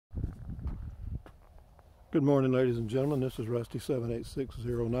Good morning, ladies and gentlemen. This is Rusty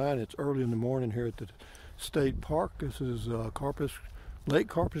 78609. It's early in the morning here at the state park. This is Lake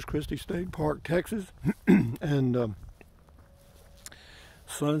Corpus Christi State Park, Texas. And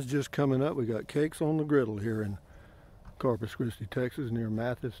sun's just coming up. We got cakes on the griddle here in Corpus Christi, Texas, near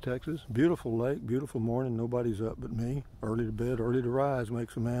Mathis, Texas. Beautiful lake, beautiful morning. Nobody's up but me. Early to bed, early to rise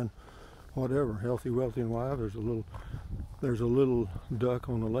makes a man whatever, healthy, wealthy, and wild. There's a little duck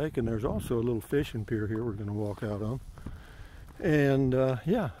on the lake, and there's also a little fishing pier here we're going to walk out on. And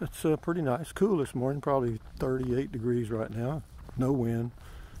yeah, it's pretty nice. Cool this morning, probably 38 degrees right now. No wind,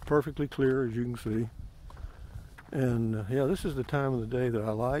 perfectly clear as you can see. And yeah, this is the time of the day that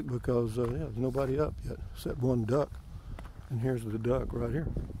I like because yeah, there's nobody up yet except one duck. And here's the duck right here.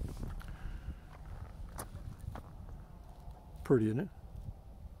 Pretty, isn't it?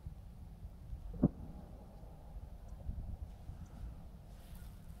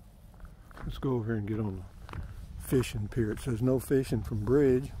 Let's go over here and get on the fishing pier. It says no fishing from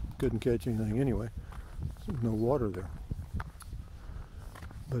bridge. Couldn't catch anything anyway. There's no water there.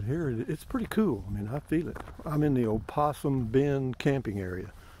 But here it's pretty cool. I mean, I feel it. I'm in the Opossum Bend camping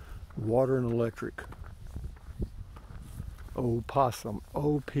area. Water and electric. Opossum.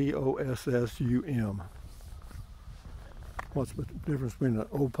 O-P-O-S-S-U-M. What's the difference between an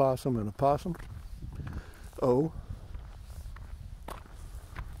opossum and a possum? O.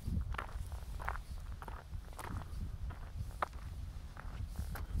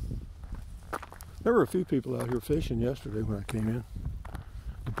 There were a few people out here fishing yesterday when I came in.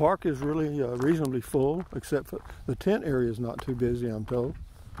 The park is really reasonably full, except for the tent area is not too busy, I'm told.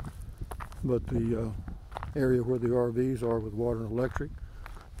 But the area where the RVs are with water and electric,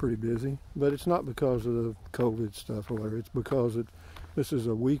 pretty busy. But it's not because of the COVID stuff or whatever. It's because this is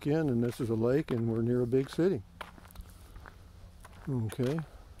a weekend and this is a lake and we're near a big city. Okay.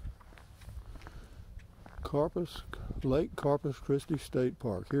 Lake Corpus Christi State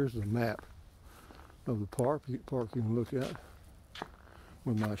Park. Here's the map of the park you can look at.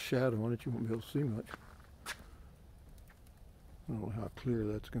 With my shadow on it, you won't be able to see much. I don't know how clear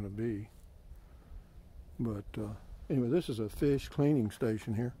that's going to be. But anyway, this is a fish cleaning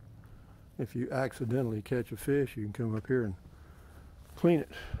station here. If you accidentally catch a fish, you can come up here and clean it.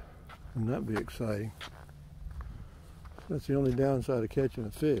 And that'd be exciting. That's the only downside of catching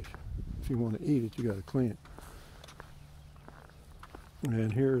a fish. If you want to eat it, you got to clean it.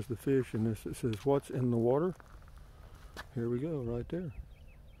 And here's the fish, and this it says what's in the water. Here we go, right there.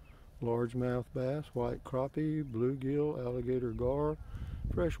 Largemouth bass, white crappie, bluegill, alligator gar,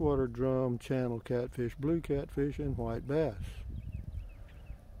 freshwater drum, channel catfish, blue catfish, and white bass.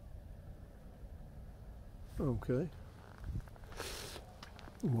 Okay.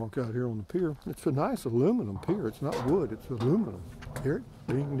 Walk out here on the pier. It's a nice aluminum pier. It's not wood, it's aluminum. Hear it?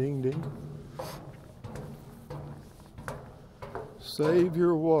 Ding, ding, ding. Save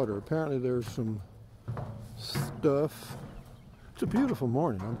your water. Apparently there's some stuff. It's a beautiful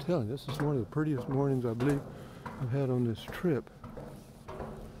morning, I'm telling you. This is one of the prettiest mornings I believe I've had on this trip.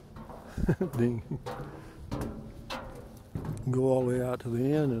 Ding. Go all the way out to the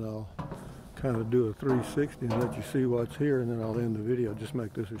end and I'll kind of do a 360 and let you see what's here, and then I'll end the video. Just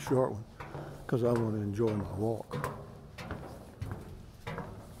make this a short one because I want to enjoy my walk.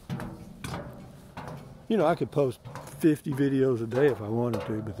 You know, I could post 50 videos a day if I wanted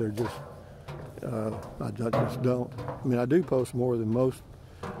to, but they're just, I just don't. I mean, I do post more than most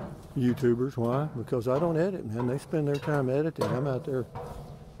YouTubers. Why? Because I don't edit, man. They spend their time editing. I'm out there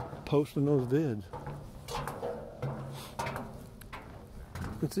posting those vids.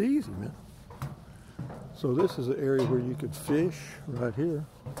 It's easy, man. So this is an area where you could fish right here.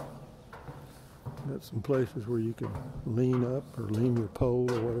 Got some places where you can lean up or lean your pole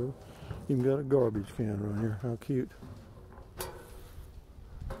or whatever. Even got a garbage can right here. How cute.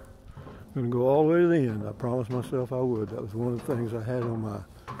 I'm going to go all the way to the end. I promised myself I would. That was one of the things I had on my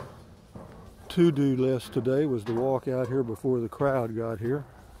to-do list today, was to walk out here before the crowd got here.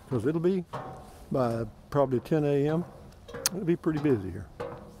 Because it'll be, by probably 10 a.m., it'll be pretty busy here.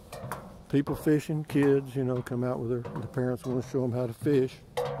 People fishing, kids, you know, come out with their parents want to show them how to fish.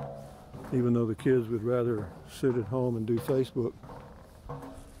 Even though the kids would rather sit at home and do Facebook.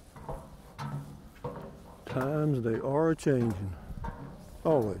 Times they are changing.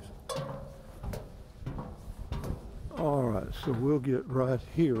 Always. Alright, so we'll get right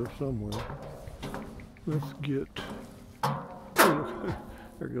here somewhere. Let's get...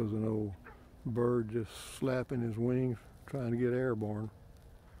 There goes an old bird just slapping his wings, trying to get airborne.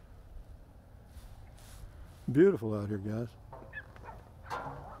 Beautiful out here, guys.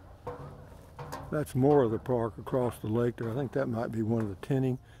 That's more of the park across the lake there. I think that might be one of the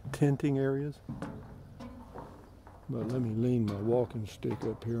tenting areas. But let me lean my walking stick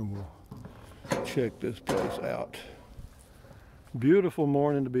up here and we'll check this place out. Beautiful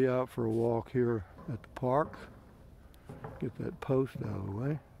morning to be out for a walk here at the park. Get that post out of the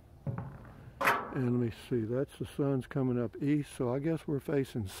way. And let me see, that's the sun's coming up east, so I guess we're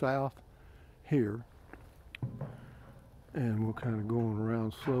facing south here. And we're kind of going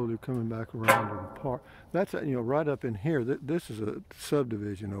around slowly, coming back around to the park. That's, you know, right up in here. This is a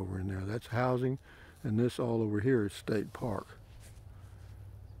subdivision over in there. That's housing, and this all over here is State Park.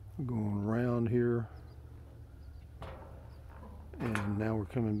 Going around here. And now we're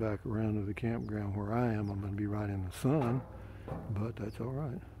coming back around to the campground where I am. I'm going to be right in the sun, but that's all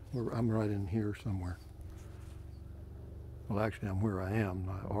right. I'm right in here somewhere. Well, actually, I'm where I am.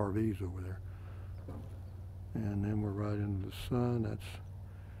 My RV's over there. And then we're right into the sun. That's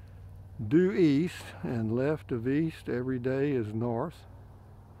due east, and left of east every day is north.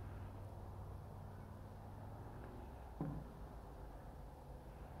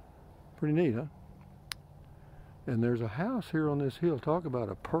 Pretty neat, huh? And there's a house here on this hill. Talk about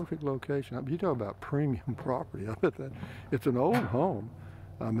a perfect location. You talk about premium property. I bet that it's an old home.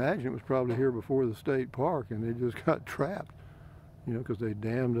 I imagine it was probably here before the state park, and they just got trapped, you know, because they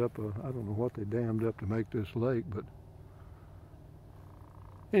dammed up I don't know what they dammed up to make this lake, but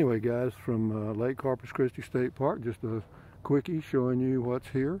anyway, guys, from Lake Corpus Christi State Park, just a quickie showing you what's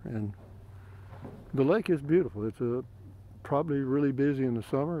here. And the lake is beautiful. It's probably really busy in the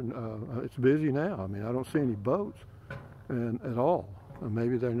summer, and it's busy now. I mean, I don't see any boats at all.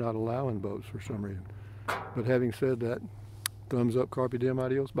 Maybe they're not allowing boats for some reason. But having said that, thumbs up, carpe diem,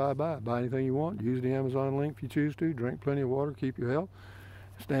 adios, bye-bye. Buy anything you want. Use the Amazon link if you choose to. Drink plenty of water. Keep your health.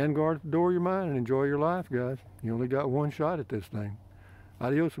 Stand guard at the door of your mind and enjoy your life, guys. You only got one shot at this thing.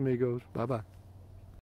 Adios, amigos. Bye-bye.